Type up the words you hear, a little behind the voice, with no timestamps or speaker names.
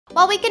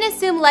While we can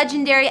assume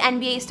legendary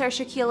NBA star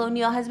Shaquille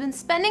O'Neal has been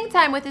spending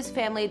time with his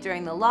family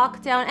during the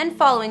lockdown and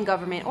following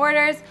government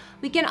orders,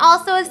 we can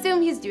also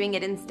assume he's doing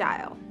it in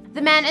style.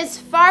 The man is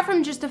far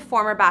from just a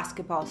former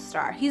basketball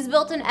star. He's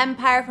built an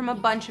empire from a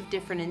bunch of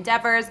different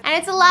endeavors, and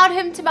it's allowed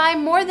him to buy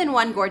more than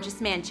one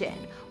gorgeous mansion.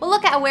 Well,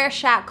 look at where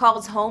Shaq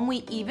calls home.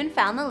 We even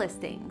found the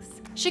listings.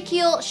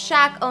 Shaquille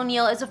Shaq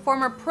O'Neal is a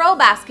former pro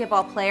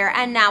basketball player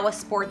and now a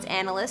sports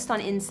analyst on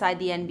Inside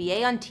the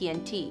NBA on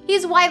TNT.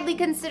 He's widely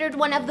considered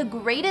one of the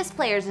greatest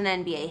players in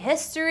NBA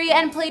history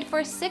and played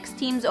for 6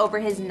 teams over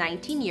his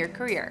 19-year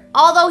career.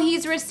 Although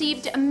he's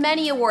received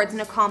many awards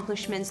and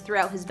accomplishments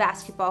throughout his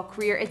basketball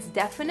career, it's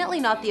definitely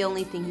not the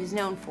only thing he's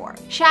known for.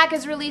 Shaq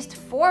has released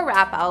 4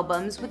 rap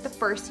albums, with the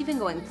first even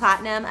going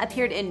platinum,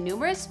 appeared in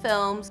numerous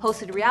films,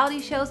 hosted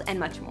reality shows, and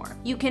much more.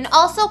 You can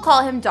also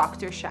call him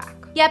Dr. Shaq.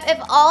 Yep, if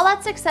all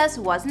that success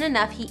wasn't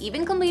enough, he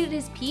even completed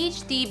his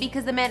PhD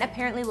because the man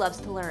apparently loves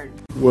to learn.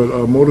 What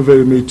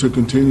motivated me to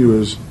continue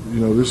is,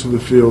 this is the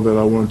field that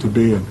I wanted to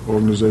be in,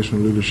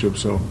 organizational leadership.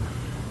 So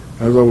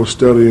as I was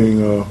studying,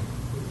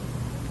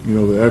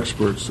 the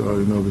experts,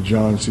 the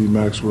John C.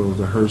 Maxwells,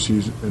 the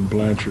Hershey's and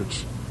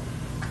Blanchards,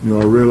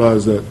 I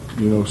realized that,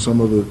 some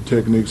of the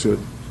techniques that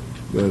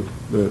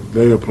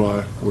they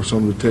apply were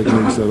some of the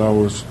techniques that I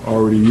was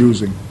already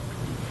using.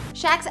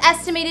 Shaq's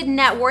estimated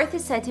net worth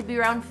is said to be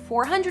around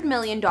 $400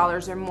 million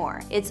or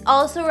more. It's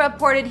also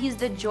reported he's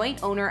the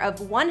joint owner of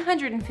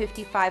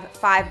 155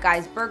 Five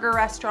Guys burger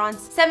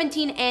restaurants,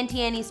 17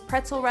 Auntie Annie's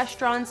pretzel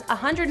restaurants,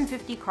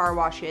 150 car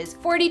washes,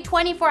 40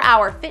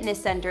 24-hour fitness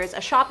centers,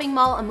 a shopping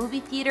mall, a movie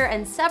theater,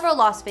 and several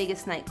Las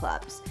Vegas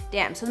nightclubs.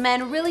 Damn, so the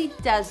man really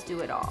does do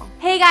it all.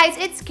 Hey guys,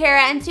 it's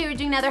Kara, and today we're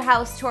doing another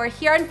house tour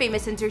here on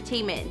Famous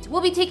Entertainment.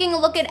 We'll be taking a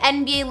look at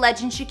NBA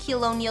legend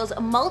Shaquille O'Neal's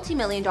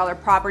multi-million-dollar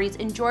properties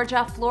in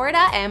Georgia, Florida,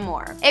 and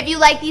more. If you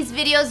like these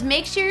videos,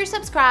 make sure you're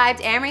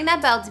subscribed and ring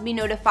that bell to be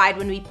notified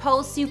when we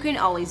post so you can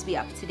always be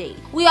up to date.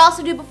 We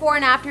also do before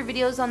and after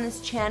videos on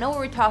this channel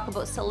where we talk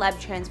about celeb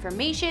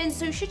transformations,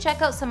 so you should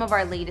check out some of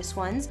our latest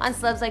ones on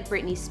celebs like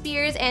Britney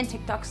Spears and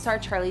TikTok star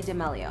Charli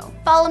D'Amelio.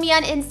 Follow me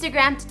on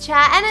Instagram to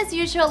chat, and as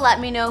usual, let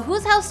me know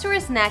whose house tour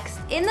is next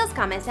in those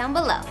comments down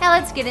below. Now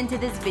let's get into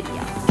this video.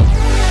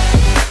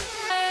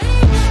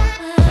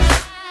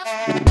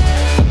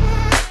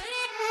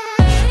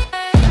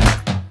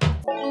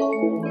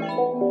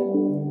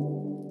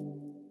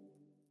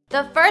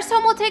 The first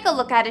home we'll take a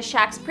look at is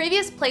Shaq's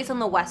previous place on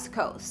the West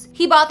Coast.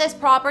 He bought this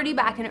property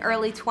back in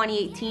early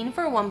 2018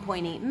 for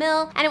 $1.8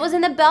 million, and it was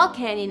in the Bell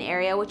Canyon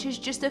area, which is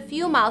just a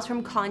few miles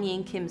from Kanye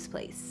and Kim's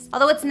place.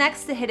 Although it's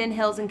next to Hidden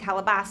Hills in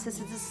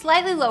Calabasas, it's a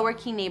slightly lower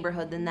key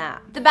neighborhood than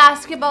that. The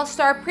basketball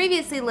star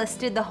previously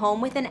listed the home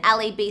with an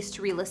LA-based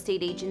real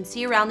estate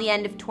agency around the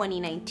end of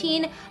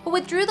 2019, but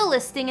withdrew the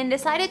listing and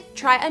decided to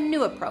try a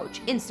new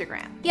approach,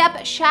 Instagram. Yep,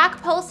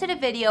 Shaq posted a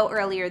video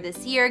earlier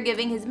this year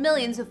giving his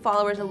millions of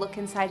followers a look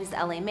inside his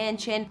LA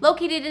mansion,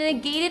 located in a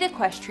gated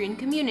equestrian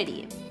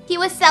community. He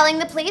was selling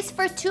the place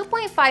for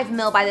 $2.5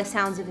 million by the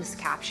sounds of his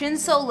caption,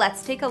 so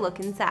let's take a look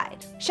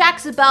inside.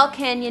 Shaq's Bell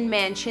Canyon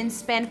mansion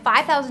spanned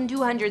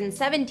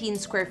 5,217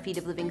 square feet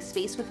of living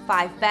space with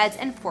 5 beds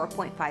and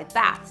 4.5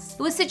 baths.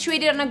 It was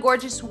situated on a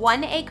gorgeous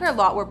 1-acre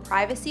lot where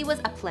privacy was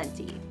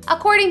aplenty.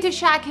 According to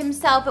Shaq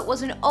himself, it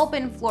was an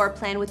open floor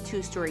plan with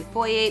 2-story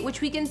foyer,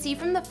 which we can see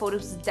from the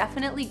photos is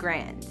definitely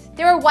grand.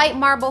 There are white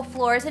marble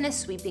floors and a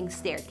sweeping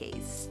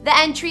staircase. The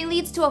entry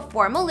leads to a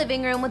formal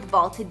living room with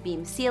vaulted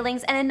beam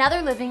ceilings and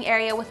another living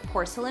area with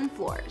porcelain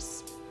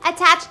floors.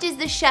 Attached is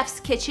the chef's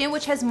kitchen,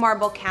 which has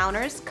marble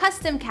counters,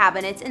 custom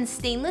cabinets, and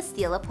stainless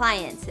steel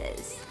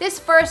appliances. This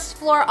first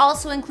floor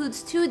also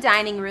includes 2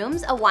 dining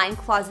rooms, a wine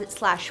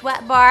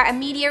closet/wet bar, a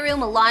media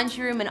room, a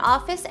laundry room, an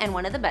office, and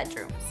one of the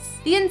bedrooms.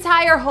 The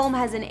entire home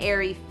has an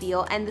airy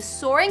feel, and the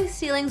soaring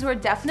ceilings were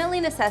definitely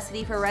a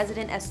necessity for a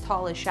resident as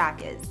tall as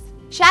Shaq is.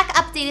 Shaq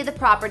updated the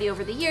property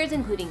over the years,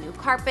 including new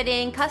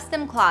carpeting,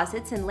 custom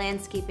closets, and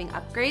landscaping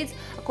upgrades,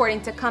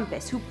 according to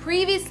Compass, who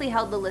previously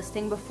held the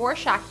listing before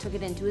Shaq took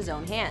it into his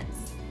own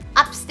hands.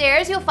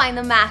 Upstairs, you'll find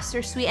the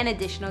master suite and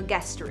additional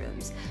guest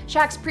rooms.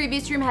 Shaq's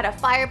previous room had a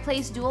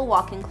fireplace, dual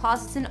walk-in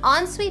closets, and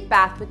ensuite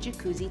bath with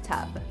jacuzzi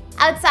tub.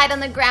 Outside on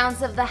the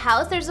grounds of the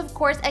house, there's of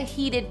course a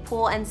heated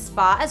pool and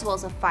spa, as well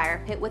as a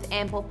fire pit with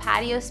ample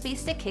patio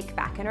space to kick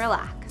back and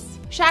relax.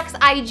 Shaq's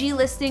IG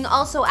listing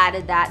also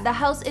added that the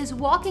house is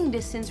walking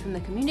distance from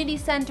the community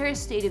center,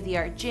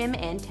 state-of-the-art gym,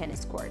 and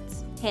tennis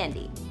courts.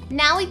 Handy.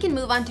 Now we can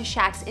move on to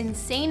Shaq's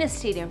insane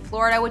estate in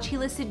Florida, which he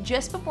listed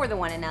just before the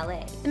one in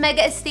LA. The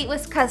mega estate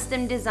was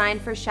custom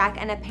designed for Shaq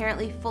and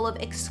apparently full of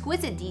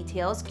exquisite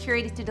details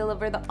curated to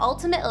deliver the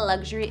ultimate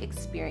luxury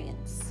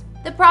experience.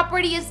 The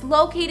property is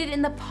located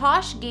in the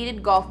posh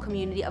gated golf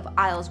community of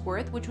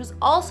Islesworth, which was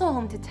also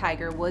home to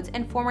Tiger Woods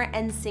and former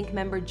NSYNC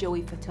member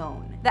Joey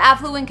Fatone. The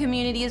affluent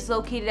community is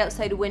located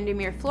outside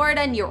Windermere,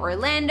 Florida, near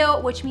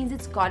Orlando, which means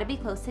it's gotta be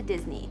close to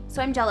Disney,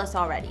 so I'm jealous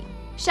already.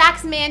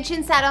 Shaq's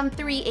mansion sat on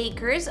 3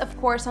 acres, of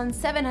course on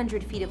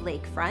 700 feet of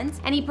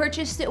lakefront, and he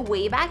purchased it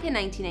way back in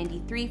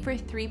 1993 for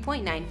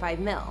 $3.95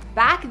 mil.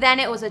 Back then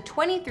it was a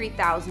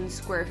 23,000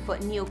 square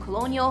foot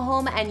neo-colonial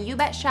home, and you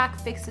bet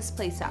Shaq fixed this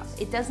place up.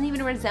 It doesn't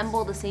even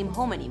resemble the same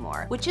home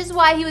anymore, which is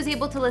why he was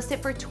able to list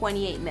it for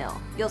 28 mil.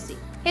 You'll see.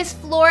 His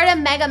Florida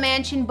mega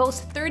mansion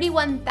boasts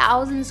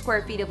 31,000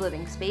 square feet of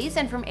living space,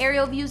 and from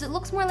aerial views it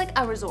looks more like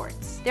a resort.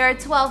 There are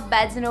 12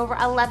 beds and over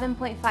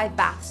 11.5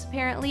 baths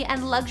apparently,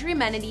 and luxury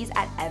amenities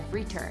at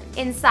every turn.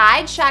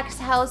 Inside, Shaq's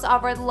house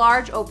offered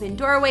large open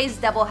doorways,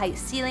 double height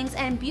ceilings,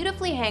 and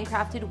beautifully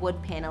handcrafted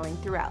wood paneling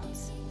throughout.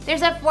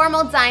 There's a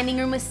formal dining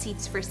room with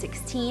seats for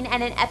 16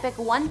 and an epic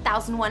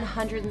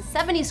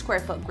 1,170 square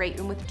foot great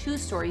room with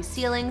 2-story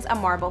ceilings, a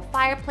marble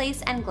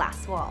fireplace, and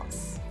glass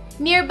walls.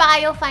 Nearby,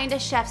 you'll find a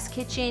chef's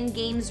kitchen,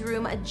 games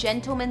room, a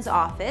gentleman's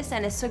office,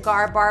 and a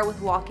cigar bar with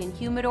walk-in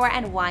humidor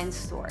and wine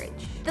storage.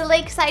 The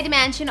lakeside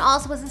mansion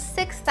also has a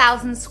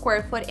 6,000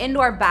 square foot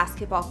indoor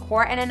basketball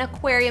court and an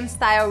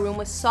aquarium-style room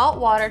with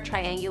saltwater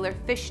triangular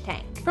fish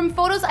tank. From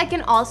photos, I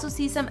can also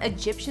see some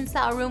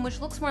Egyptian-style room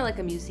which looks more like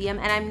a museum,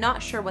 and I'm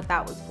not sure what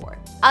that was for.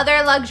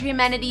 Other luxury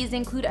amenities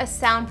include a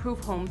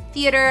soundproof home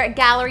theater, a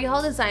gallery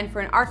hall designed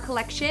for an art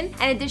collection,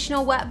 and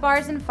additional wet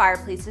bars and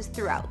fireplaces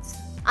throughout.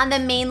 On the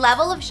main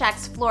level of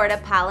Shaq's Florida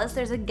Palace,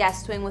 there's a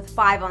guest wing with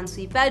 5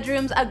 ensuite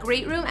bedrooms, a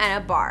great room,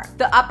 and a bar.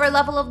 The upper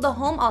level of the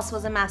home also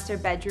has a master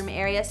bedroom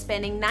area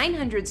spanning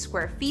 900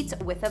 square feet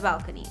with a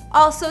balcony.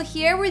 Also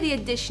here were the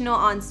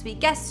additional ensuite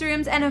guest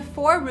rooms and a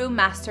 4-room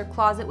master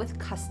closet with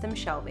custom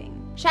shelving.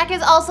 Shaq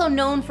is also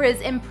known for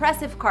his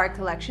impressive car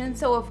collection,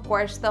 so of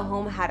course the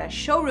home had a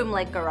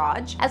showroom-like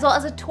garage, as well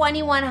as a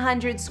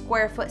 2,100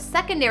 square foot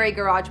secondary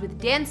garage with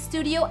dance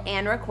studio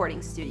and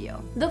recording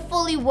studio. The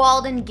fully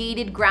walled and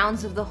gated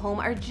grounds of the home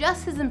are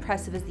just as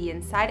impressive as the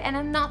inside, and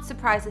I'm not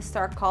surprised the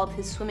star called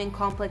his swimming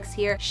complex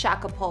here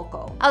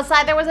Shaqapulco.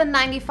 Outside there was a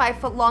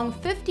 95-foot long,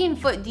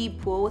 15-foot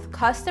deep pool with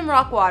custom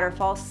rock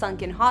waterfalls,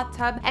 sunken hot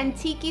tub, and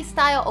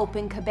tiki-style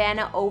open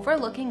cabana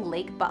overlooking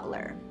Lake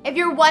Butler. If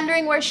you're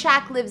wondering where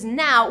Shaq lives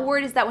now,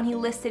 word is that when he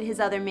listed his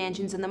other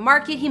mansions in the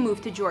market, he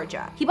moved to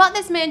Georgia. He bought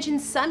this mansion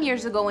some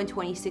years ago in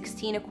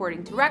 2016,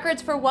 according to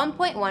records, for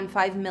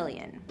 $1.15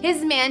 million.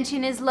 His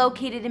mansion is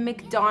located in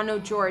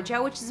McDonough,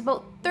 Georgia, which is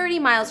about 30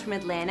 miles from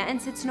Atlanta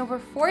and sits in over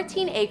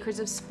 14 acres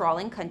of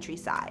sprawling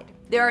countryside.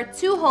 There are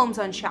 2 homes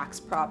on Shaq's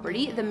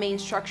property, the main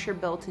structure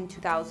built in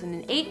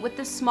 2008 with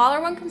the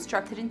smaller one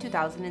constructed in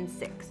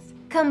 2006.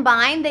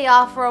 Combined, they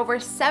offer over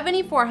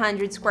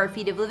 7,400 square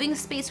feet of living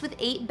space with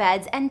 8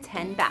 beds and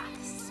 10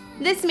 baths.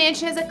 This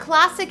mansion has a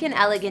classic and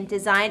elegant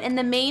design, and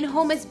the main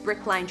home is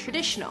brick-lined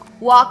traditional.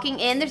 Walking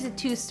in, there's a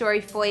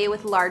 2-story foyer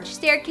with large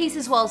staircase,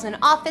 as well as an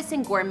office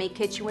and gourmet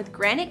kitchen with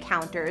granite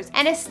counters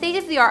and a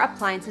state-of-the-art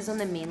appliances on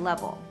the main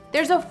level.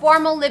 There's a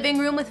formal living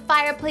room with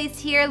fireplace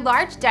here,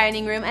 large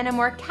dining room, and a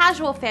more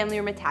casual family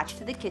room attached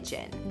to the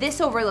kitchen. This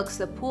overlooks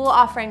the pool,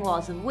 offering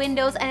walls of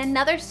windows and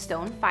another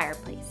stone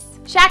fireplace.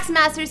 Shaq's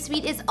master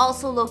suite is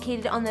also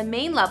located on the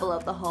main level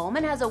of the home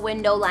and has a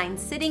window-lined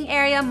sitting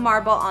area,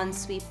 marble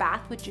ensuite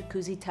bath with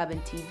jacuzzi tub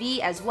and TV,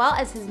 as well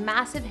as his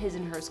massive his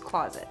and hers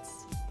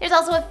closets. There's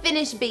also a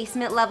finished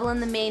basement level in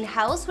the main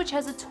house, which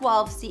has a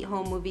 12-seat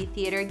home movie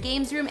theater,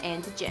 games room,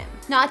 and a gym.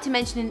 Not to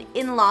mention an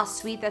in-law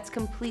suite that's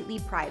completely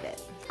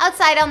private.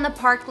 Outside on the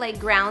park-like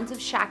grounds of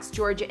Shaq's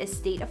Georgia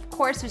estate, of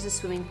course, there's a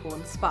swimming pool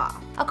and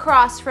spa.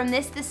 Across from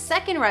this, the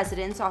second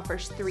residence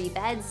offers 3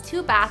 beds,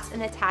 2 baths,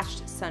 and an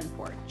attached sun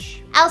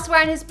porch.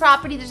 Elsewhere on his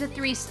property, there's a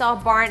 3-stall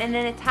barn and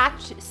an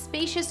attached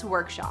spacious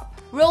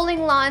workshop. Rolling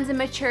lawns and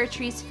mature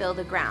trees fill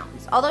the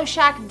grounds. Although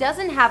Shaq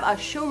doesn't have a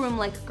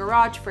showroom-like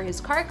garage for his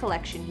car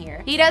collection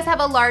here, he does have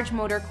a large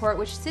motor court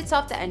which sits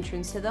off the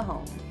entrance to the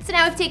home. So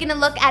now we've taken a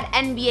look at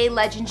NBA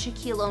legend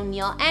Shaquille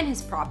O'Neal and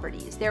his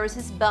properties. There was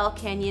his Bell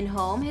Canyon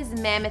home, his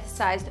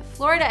mammoth-sized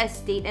Florida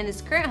estate, and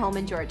his current home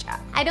in Georgia.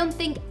 I don't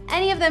think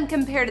any of them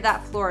compare to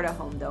that Florida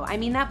home though. I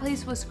mean, that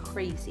place was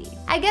crazy.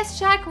 I guess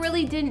Shaq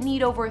really didn't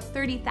need over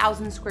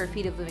 30,000 square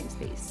feet of living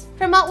space.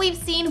 From what we've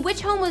seen,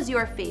 which home was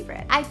your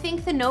favorite? I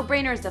think the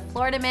no-brainer is the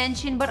Florida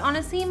mansion, but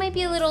honestly it might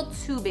be a little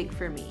too big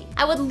for me.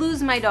 I would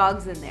lose my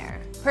dogs in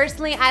there.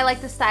 Personally, I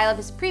like the style of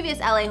his previous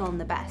LA home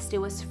the best. It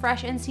was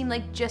fresh and seemed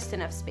like just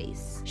enough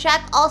space.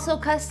 Shaq also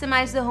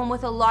customized the home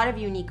with a lot of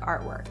unique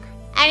artwork.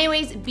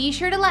 Anyways, be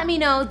sure to let me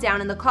know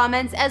down in the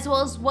comments, as well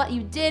as what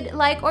you did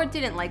like or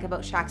didn't like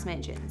about Shaq's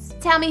mansions.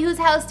 Tell me whose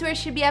house tour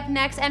should be up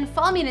next, and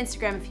follow me on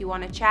Instagram if you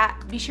want to chat.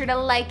 Be sure to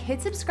like,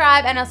 hit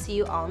subscribe, and I'll see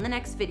you all in the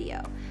next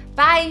video.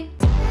 Bye!